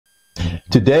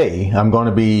Today, I'm going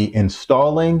to be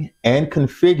installing and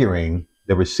configuring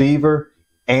the receiver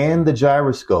and the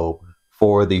gyroscope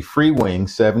for the Freewing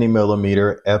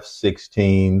 70mm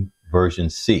F16 version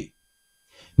C.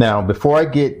 Now, before I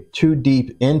get too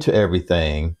deep into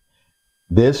everything,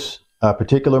 this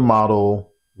particular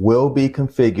model will be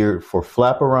configured for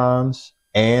flaperons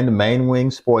and main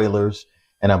wing spoilers,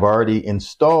 and I've already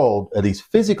installed, at least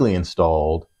physically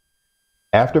installed,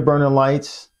 afterburner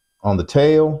lights on the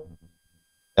tail,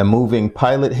 a moving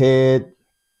pilot head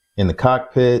in the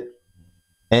cockpit,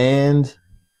 and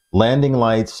landing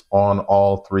lights on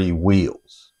all three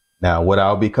wheels. Now, what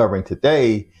I'll be covering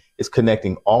today is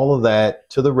connecting all of that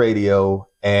to the radio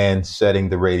and setting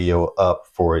the radio up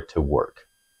for it to work.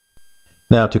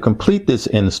 Now, to complete this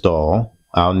install,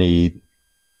 I'll need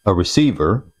a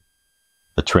receiver,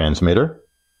 a transmitter,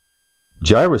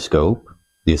 gyroscope,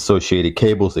 the associated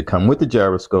cables that come with the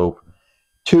gyroscope,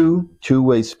 two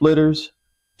two-way splitters,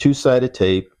 two-sided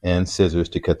tape, and scissors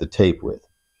to cut the tape with.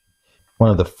 One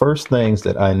of the first things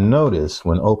that I noticed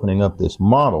when opening up this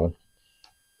model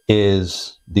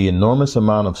is the enormous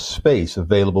amount of space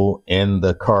available in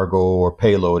the cargo or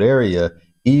payload area,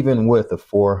 even with a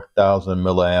 4,000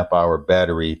 milliamp hour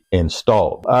battery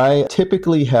installed. I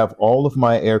typically have all of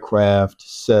my aircraft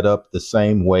set up the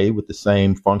same way with the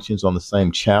same functions on the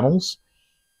same channels.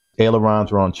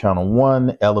 Ailerons are on channel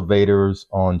 1, elevators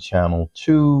on channel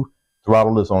 2,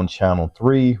 throttle is on channel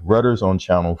 3, rudders on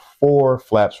channel 4,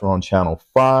 flaps are on channel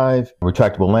 5,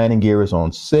 retractable landing gear is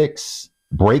on 6,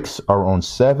 brakes are on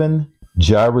 7,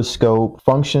 gyroscope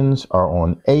functions are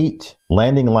on 8,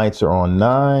 landing lights are on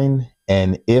 9,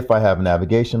 and if I have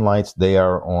navigation lights, they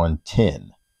are on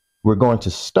 10. We're going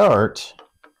to start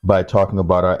by talking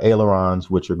about our ailerons,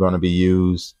 which are going to be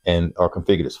used and are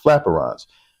configured as flaperons.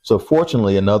 So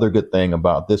fortunately, another good thing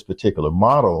about this particular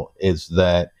model is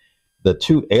that the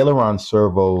two aileron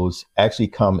servos actually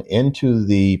come into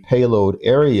the payload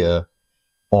area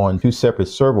on two separate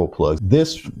servo plugs.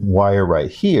 This wire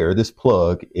right here, this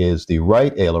plug, is the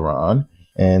right aileron,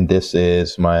 and this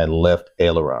is my left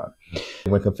aileron.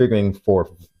 When configuring for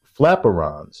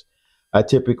flaperons, I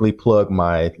typically plug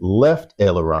my left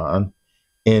aileron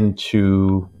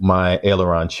into my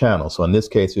aileron channel. So in this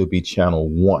case, it would be channel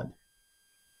 1.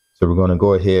 So we're going to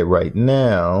go ahead right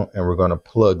now and we're going to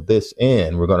plug this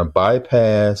in. We're going to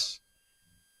bypass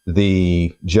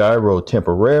the gyro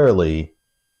temporarily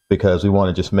because we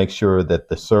want to just make sure that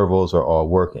the servos are all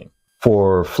working.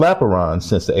 For flaperons,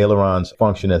 since the ailerons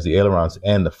function as the ailerons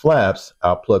and the flaps,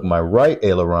 I'll plug my right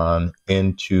aileron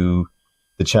into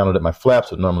the channel that my flaps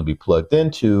would normally be plugged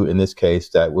into. In this case,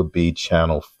 that would be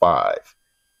channel 5.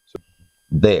 So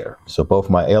there. So both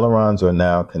my ailerons are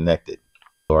now connected.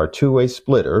 Our two-way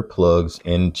splitter plugs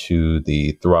into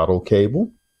the throttle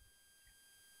cable,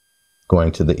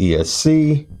 going to the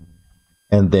ESC,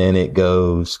 and then it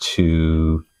goes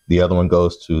to, the other one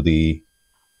goes to the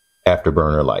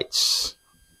afterburner lights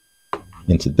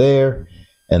into there.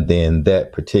 And then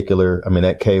that particular,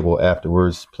 that cable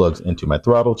afterwards plugs into my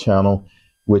throttle channel,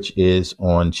 which is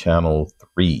on channel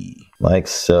 3, like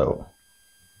so.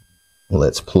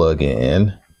 Let's plug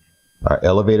in our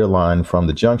elevator line from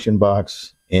the junction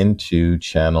box into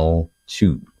channel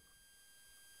 2.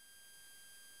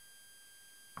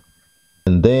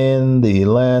 And then the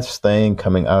last thing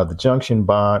coming out of the junction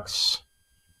box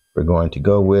we're going to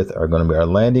go with are going to be our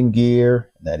landing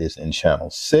gear. That is in channel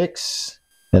 6.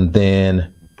 And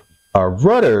then our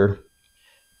rudder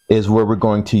is where we're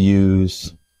going to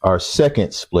use our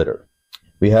second splitter.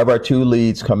 We have our two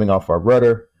leads coming off our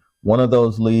rudder. One of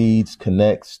those leads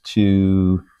connects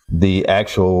to the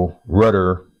actual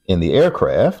rudder in the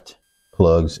aircraft,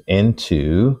 plugs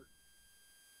into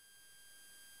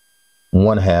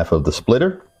one half of the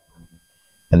splitter,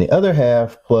 and the other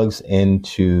half plugs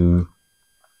into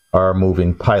our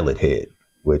moving pilot head,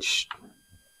 which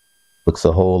looks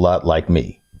a whole lot like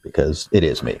me because it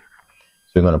is me. So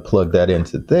we're going to plug that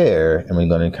into there, and we're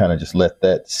going to kind of just let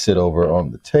that sit over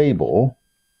on the table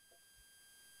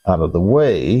out of the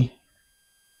way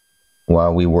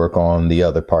while we work on the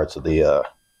other parts of the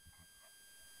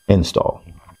install.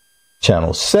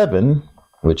 Channel 7,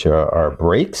 which are our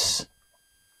brakes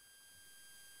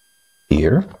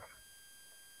here.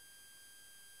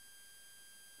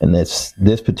 And this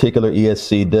particular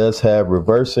ESC does have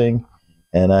reversing,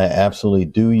 and I absolutely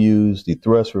do use the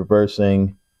thrust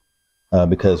reversing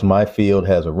because my field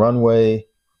has a runway,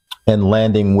 and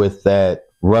landing with that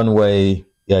runway,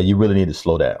 you really need to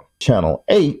slow down. Channel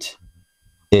 8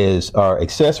 is our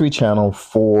accessory channel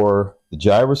for the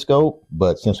gyroscope,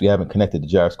 but since we haven't connected the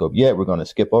gyroscope yet, we're going to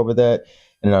skip over that.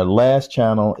 And our last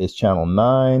channel is channel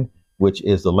 9, which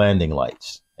is the landing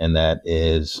lights. and that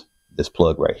is this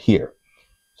plug right here.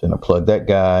 So I'm going to plug that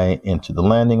guy into the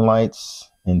landing lights,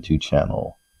 into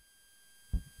channel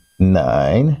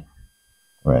 9,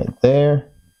 right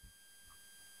there.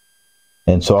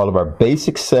 And so all of our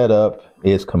basic setup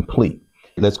is complete.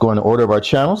 Let's go in the order of our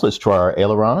channels. Let's try our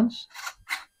ailerons.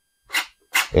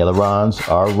 Ailerons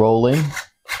are rolling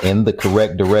in the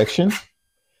correct direction.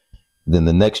 Then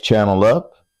the next channel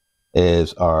up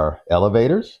is our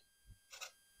elevators.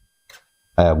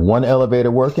 I have one elevator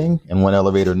working and one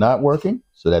elevator not working,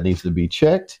 so that needs to be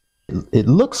checked. It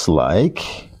looks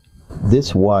like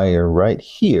this wire right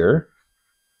here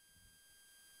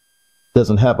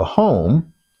doesn't have a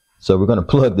home, so we're going to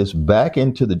plug this back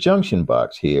into the junction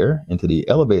box here, into the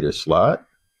elevator slot.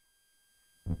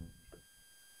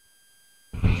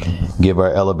 Give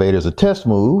our elevators a test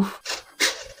move,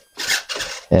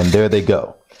 and there they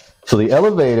go. So the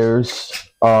elevators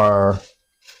are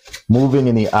moving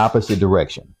in the opposite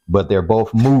direction, but they're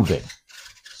both moving,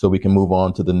 so we can move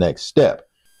on to the next step.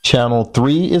 Channel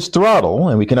 3 is throttle,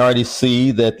 and we can already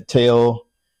see that the tail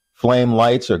flame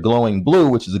lights are glowing blue,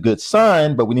 which is a good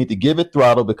sign, but we need to give it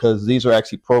throttle because these are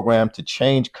actually programmed to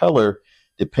change color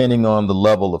depending on the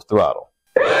level of throttle.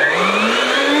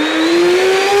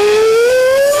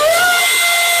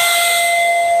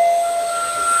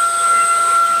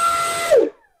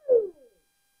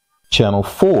 Channel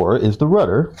 4 is the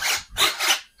rudder.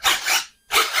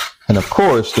 And of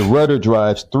course, the rudder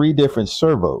drives 3 different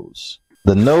servos.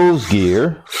 The nose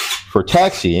gear for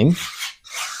taxiing,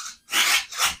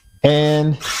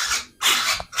 and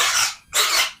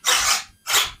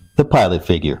the pilot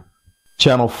figure.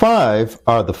 Channel 5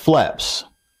 are the flaps.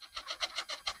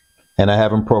 And I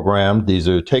have them programmed. These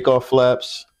are takeoff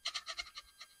flaps,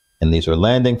 and these are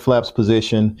landing flaps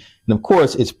position. And of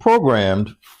course, it's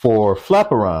programmed for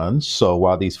flaperons. So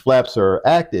while these flaps are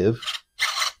active,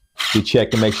 we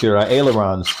check to make sure our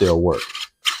ailerons still work,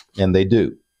 and they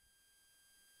do.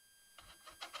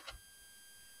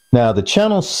 Now, the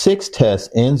channel 6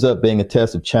 test ends up being a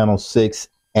test of channel 6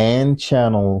 and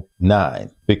channel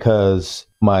 9 because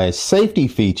my safety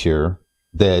feature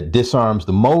that disarms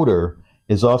the motor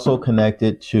is also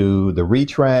connected to the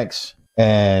retracts,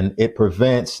 and it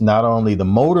prevents not only the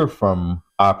motor from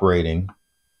operating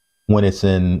when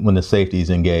the safety is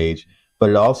engaged, but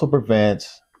it also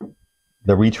prevents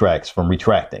the retracts from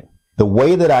retracting. The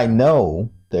way that I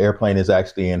know the airplane is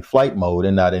actually in flight mode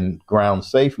and not in ground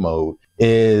safe mode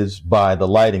is by the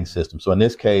lighting system. So in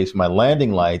this case, my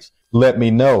landing lights let me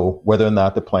know whether or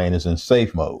not the plane is in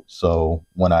safe mode. So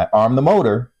when I arm the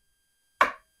motor,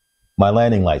 my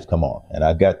landing lights come on, and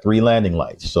I've got 3 landing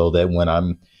lights so that when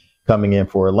I'm coming in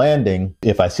for a landing,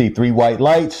 if I see 3 white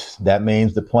lights, that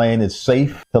means the plane is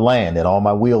safe to land and all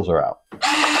my wheels are out.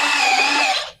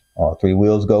 All 3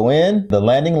 wheels go in. The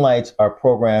landing lights are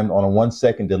programmed on a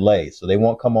 1-second delay, so they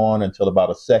won't come on until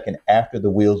about a second after the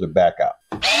wheels are back out.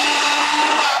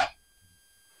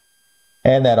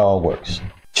 And that all works.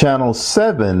 Channel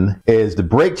 7 is the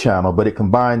brake channel, but it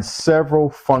combines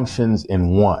several functions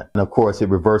in one. And of course, it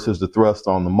reverses the thrust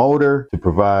on the motor to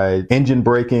provide engine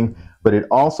braking, but it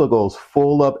also goes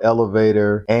full up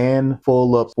elevator and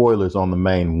full up spoilers on the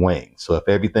main wing. So if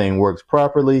everything works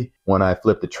properly, when I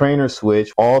flip the trainer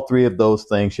switch, all 3 of those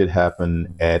things should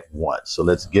happen at once. So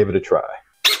let's give it a try.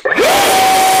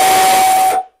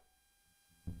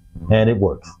 And it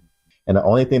works. And the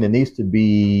only thing that needs to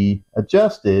be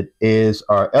adjusted is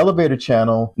our elevator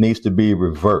channel needs to be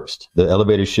reversed. The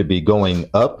elevator should be going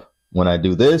up when I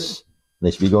do this.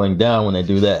 They should be going down when I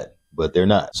do that, but they're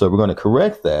not. So we're going to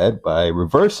correct that by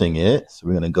reversing it. So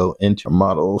we're going to go into our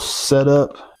model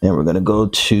setup, and we're going to go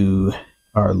to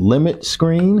our limit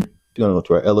screen. We're going to go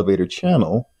to our elevator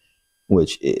channel,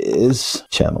 which is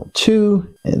channel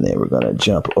 2. And then we're going to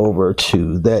jump over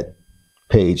to that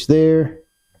page there,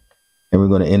 and we're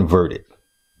going to invert it.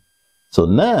 So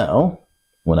now,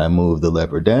 when I move the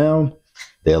lever down,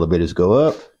 the elevators go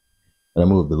up. When I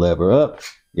move the lever up,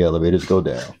 the elevators go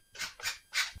down.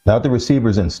 Now that the receiver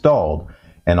is installed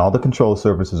and all the control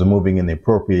surfaces are moving in the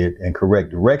appropriate and correct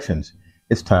directions,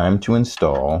 it's time to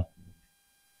install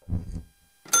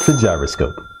the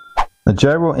gyroscope. The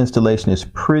gyro installation is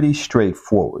pretty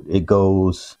straightforward. It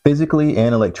goes physically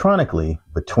and electronically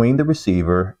between the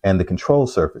receiver and the control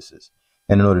surfaces.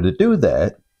 And in order to do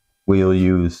that, we'll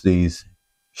use these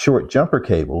short jumper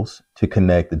cables to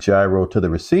connect the gyro to the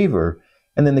receiver,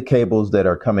 and then the cables that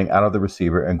are coming out of the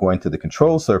receiver and going to the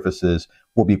control surfaces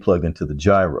will be plugged into the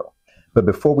gyro. But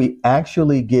before we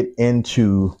actually get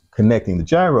into connecting the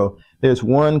gyro, there's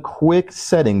one quick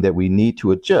setting that we need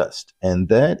to adjust, and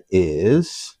that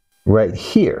is right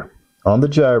here. On the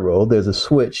gyro, there's a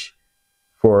switch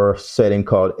for a setting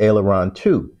called aileron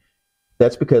 2.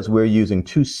 That's because we're using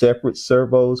two separate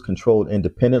servos controlled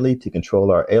independently to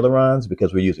control our ailerons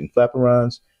because we're using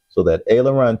flaperons. So that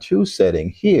aileron 2 setting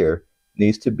here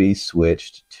needs to be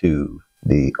switched to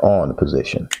the on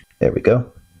position. There we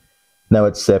go. Now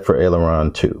it's set for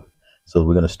aileron 2. So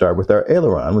we're going to start with our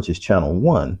aileron, which is channel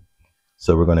 1.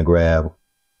 So we're going to grab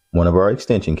one of our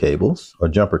extension cables or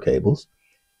jumper cables,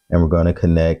 and we're going to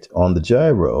connect on the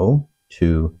gyro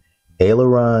to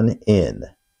aileron in.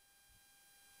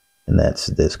 And that's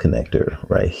this connector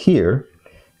right here.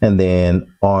 And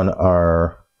then on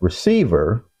our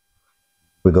receiver,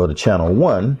 we go to channel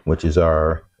 1, which is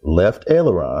our left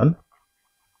aileron.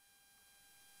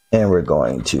 And we're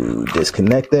going to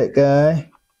disconnect that guy.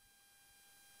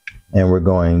 And we're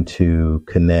going to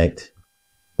connect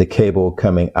the cable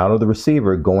coming out of the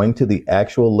receiver going to the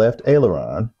actual left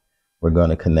aileron. We're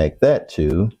going to connect that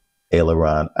to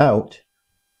aileron out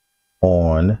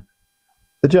on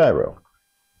the gyro.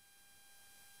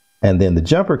 And then the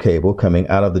jumper cable coming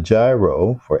out of the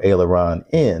gyro for aileron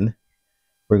in,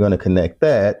 we're going to connect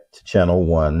that to channel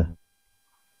 1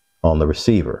 on the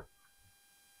receiver.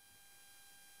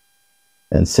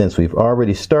 And since we've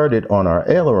already started on our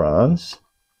ailerons,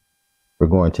 we're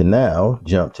going to now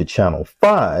jump to channel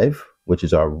 5, which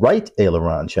is our right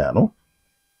aileron channel.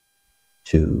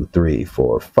 2, 3,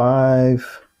 4,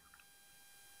 5.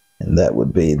 And that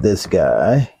would be this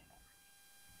guy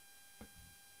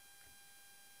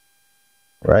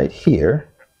right here.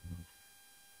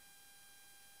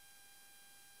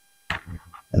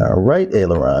 And our right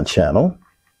aileron channel.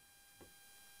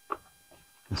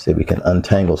 Let's see if we can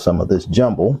untangle some of this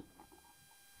jumble.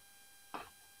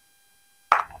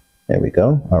 There we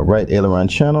go. Our right aileron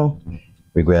channel.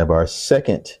 We grab our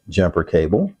second jumper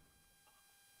cable.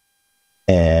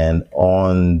 And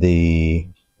on the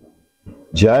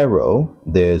gyro,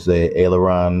 there's a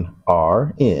aileron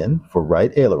R in for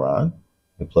right aileron.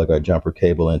 We plug our jumper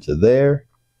cable into there.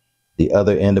 The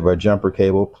other end of our jumper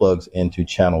cable plugs into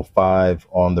channel 5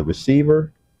 on the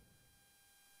receiver,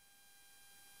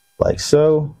 like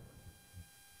so.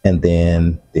 And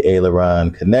then the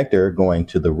aileron connector going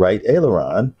to the right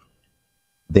aileron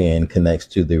then connects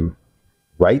to the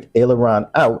right aileron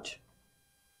out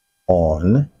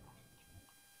on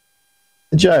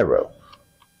the gyro.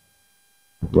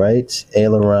 Right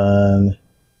aileron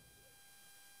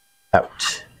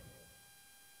out.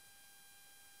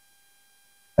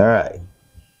 All right,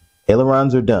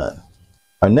 ailerons are done.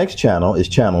 Our next channel is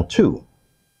channel 2,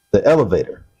 the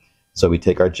elevator. So we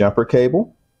take our jumper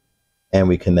cable and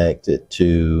we connect it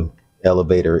to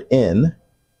elevator in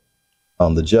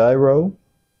on the gyro,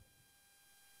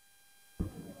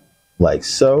 like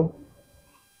so.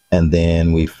 And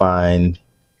then we find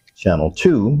channel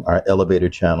 2, our elevator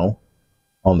channel,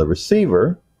 on the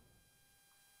receiver.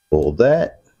 Pull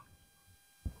that.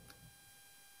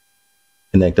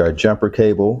 Connect our jumper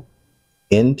cable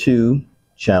into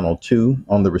channel 2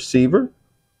 on the receiver,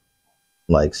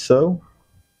 like so.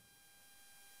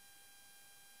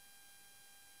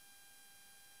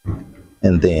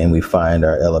 And then we find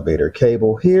our elevator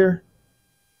cable here.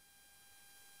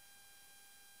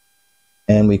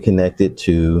 And we connect it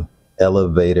to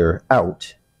elevator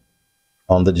out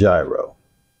on the gyro.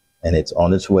 And it's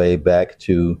on its way back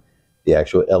to the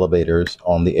actual elevators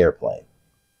on the airplane.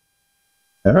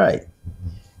 All right.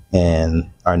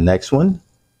 And our next one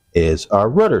is our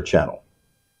rudder channel.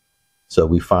 So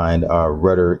we find our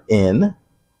rudder in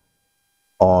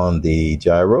on the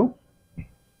gyro.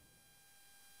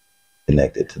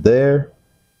 Connect it to there.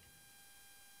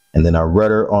 And then our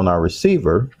rudder on our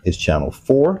receiver is channel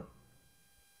 4.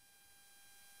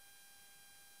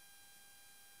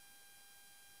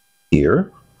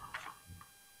 Here.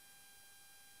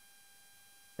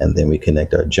 And then we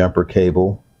connect our jumper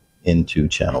cable into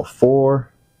channel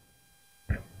 4.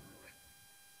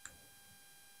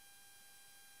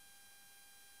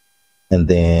 And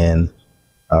then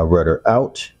our rudder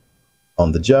out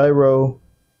on the gyro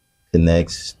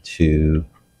connects to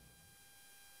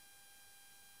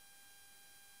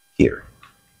here.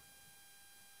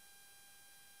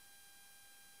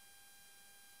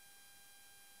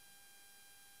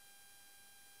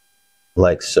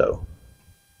 Like so.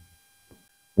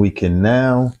 We can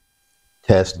now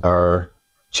test our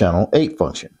channel 8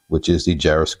 function, which is the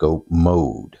gyroscope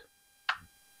mode.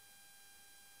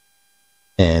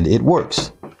 And it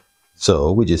works.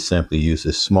 So we just simply use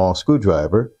this small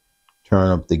screwdriver, turn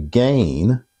up the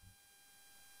gain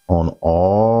on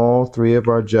all 3 of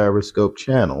our gyroscope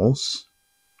channels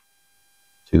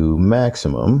to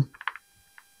maximum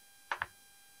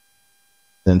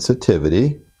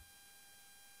sensitivity.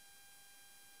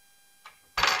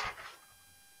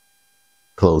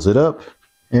 Close it up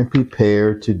and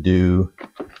prepare to do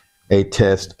a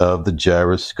test of the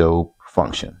gyroscope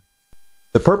function.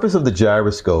 The purpose of the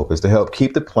gyroscope is to help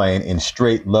keep the plane in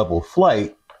straight level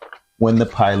flight when the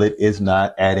pilot is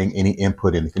not adding any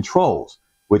input in the controls,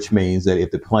 which means that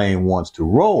if the plane wants to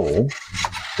roll,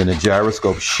 then the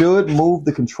gyroscope should move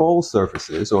the control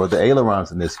surfaces, or the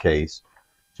ailerons in this case,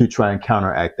 to try and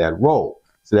counteract that roll.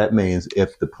 So that means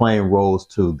if the plane rolls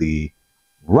to the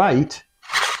right,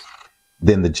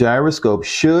 then the gyroscope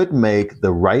should make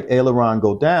the right aileron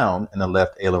go down and the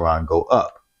left aileron go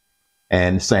up.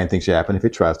 And the same thing should happen if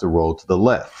it tries to roll to the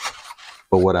left.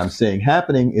 But what I'm seeing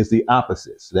happening is the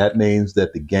opposite. So that means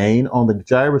that the gain on the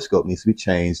gyroscope needs to be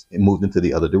changed and moved into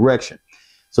the other direction.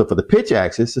 So for the pitch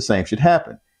axis, the same should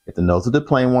happen. If the nose of the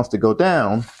plane wants to go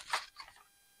down,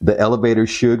 the elevator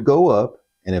should go up.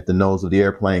 And if the nose of the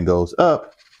airplane goes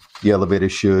up, the elevator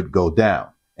should go down.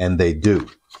 And they do.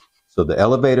 So the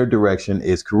elevator direction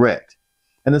is correct.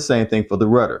 And the same thing for the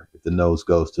rudder. If the nose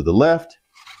goes to the left,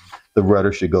 the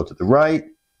rudder should go to the right.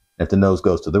 If the nose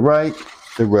goes to the right,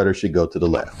 the rudder should go to the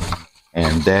left.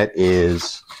 And that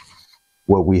is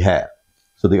what we have.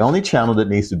 So the only channel that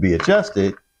needs to be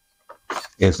adjusted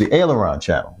is the aileron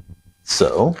channel.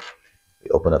 So we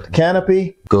open up the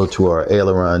canopy, go to our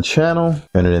aileron channel,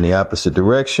 turn it in the opposite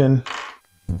direction,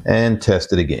 and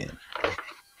test it again.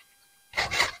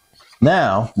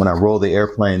 Now, when I roll the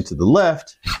airplane to the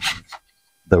left,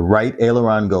 the right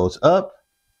aileron goes up,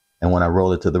 and when I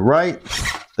roll it to the right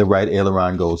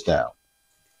aileron goes down.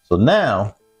 So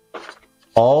now,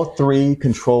 all three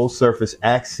control surface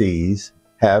axes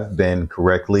have been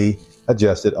correctly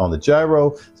adjusted on the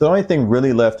gyro. So the only thing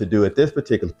really left to do at this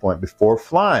particular point before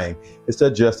flying is to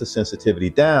adjust the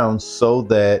sensitivity down so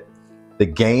that the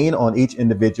gain on each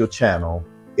individual channel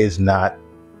is not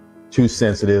too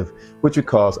sensitive, which would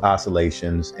cause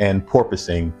oscillations and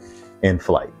porpoising in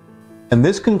flight. And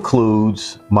this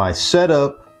concludes my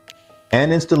setup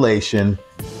and installation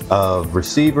of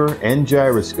receiver and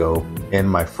gyroscope in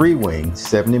my Freewing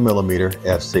 70mm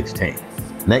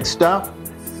F16. Next stop,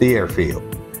 the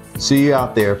airfield. See you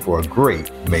out there for a great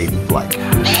maiden flight.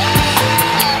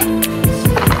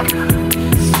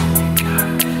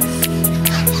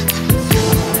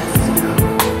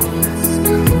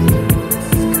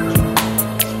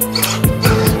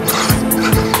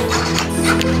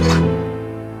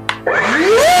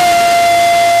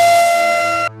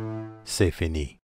 C'est fini.